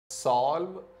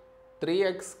solve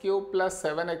 3x cube plus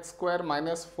 7x square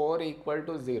minus 4 equal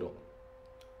to 0.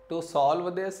 To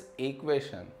solve this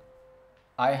equation,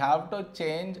 I have to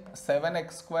change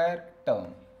 7x square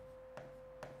term.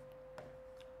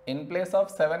 In place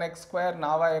of 7x square,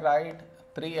 now I write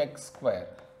 3x square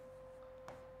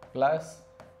plus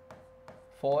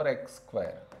 4x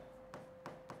square.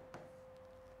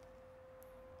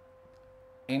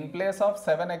 In place of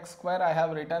 7x square, I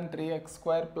have written 3x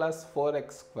square plus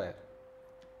 4x square.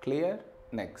 Clear?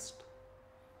 Next.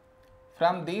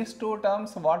 From these two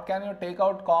terms, what can you take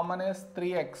out common is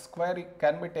 3x square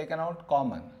can be taken out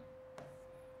common.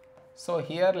 So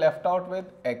here left out with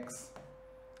x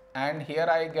and here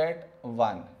I get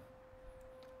 1.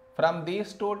 From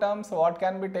these two terms, what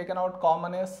can be taken out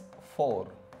common is 4.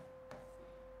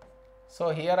 So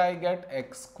here I get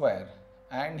x square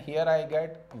and here I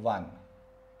get 1.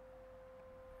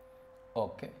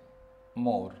 Okay,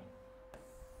 more.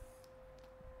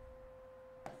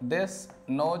 This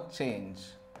no change.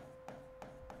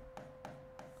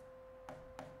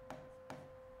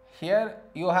 Here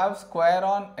you have square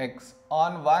on x.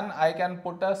 On 1 I can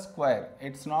put a square.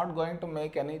 It's not going to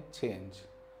make any change.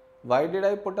 Why did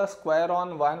I put a square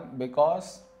on 1?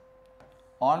 Because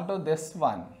onto this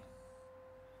one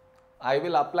I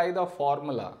will apply the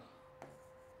formula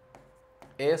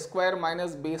a square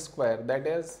minus b square, that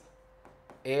is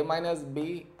a minus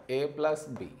b, a plus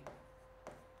b.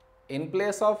 In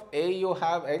place of a you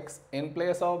have x, in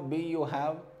place of b you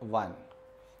have 1.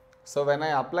 So when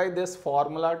I apply this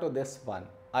formula to this one,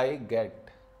 I get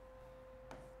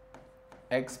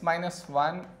x minus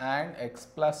 1 and x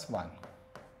plus 1.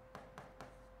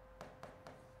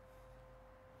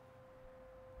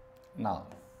 Now,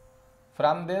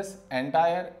 from this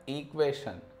entire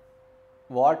equation,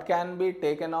 what can be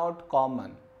taken out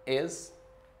common is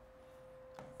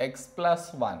x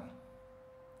plus 1.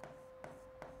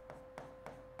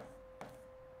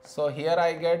 So here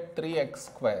I get 3x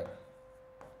square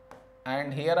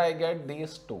and here I get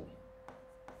these two,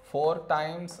 4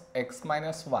 times x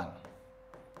minus 1.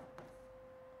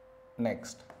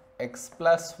 Next, x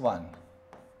plus 1.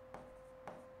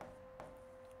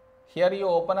 Here you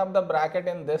open up the bracket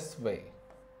in this way.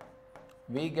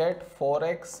 We get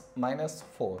 4x minus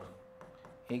 4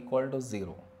 equal to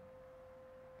 0.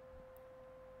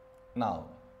 Now,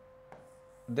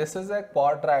 this is a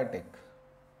quadratic.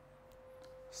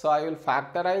 So I will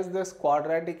factorize this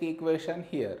quadratic equation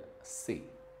here. See,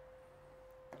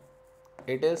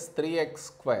 it is 3x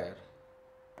square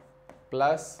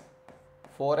plus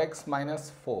 4x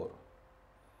minus 4.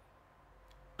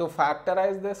 To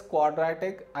factorize this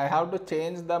quadratic, I have to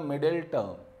change the middle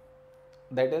term,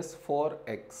 that is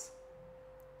 4x.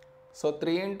 So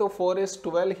 3 into 4 is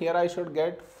 12, here I should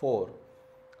get 4.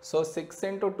 So 6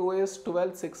 into 2 is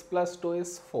 12, 6 plus 2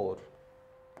 is 4.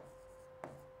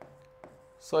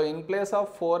 So in place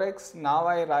of 4x, now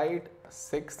I write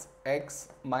 6x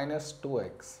minus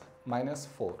 2x minus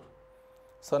 4.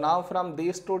 So now from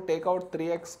these two take out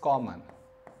 3x common.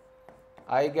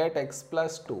 I get x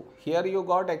plus 2. Here you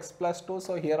got x plus 2,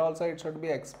 so here also it should be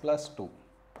x plus 2.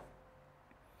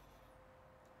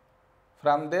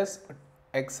 From this,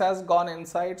 x has gone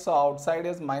inside, so outside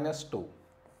is minus 2.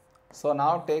 So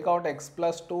now take out x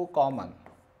plus 2 common.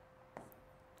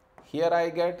 Here I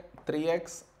get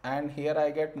 3x and here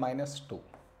I get minus 2.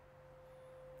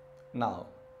 Now,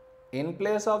 in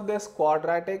place of this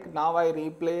quadratic, now I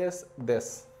replace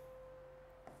this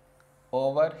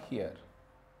over here.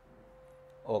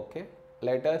 Okay,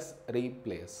 let us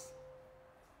replace.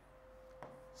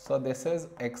 So this is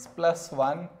x plus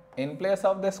 1. In place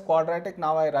of this quadratic,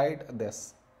 now I write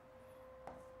this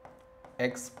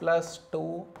x plus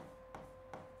 2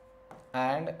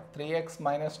 and 3x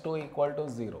minus 2 equal to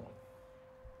 0.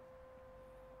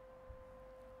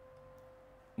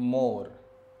 More.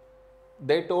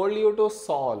 They told you to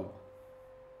solve.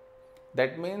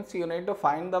 That means you need to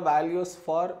find the values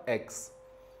for x.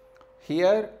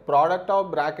 Here product of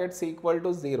brackets equal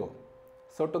to 0.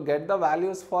 So to get the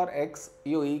values for x,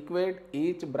 you equate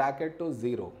each bracket to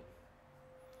 0.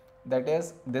 That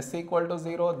is, this equal to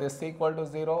 0, this equal to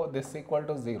 0, this equal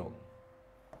to 0.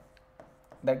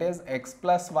 That is x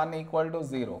plus 1 equal to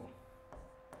 0,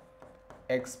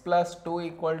 x plus 2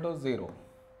 equal to 0,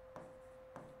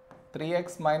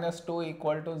 3x minus 2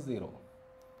 equal to 0.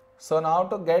 So now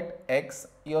to get x,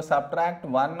 you subtract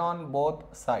 1 on both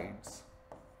sides.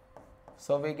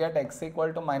 So we get x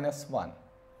equal to minus 1.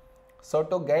 So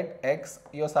to get x,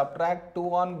 you subtract 2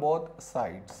 on both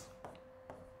sides.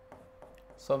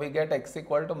 So we get x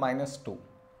equal to minus 2.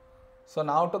 So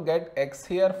now to get x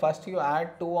here, first you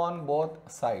add 2 on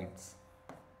both sides.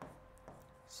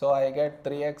 So I get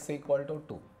 3x equal to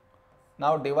 2.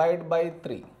 Now divide by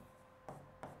 3.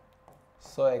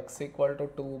 So x equal to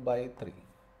 2 by 3.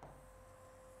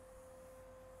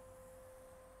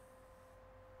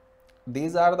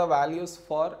 These are the values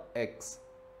for x.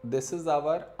 This is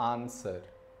our answer.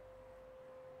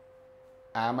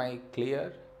 Am I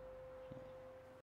clear?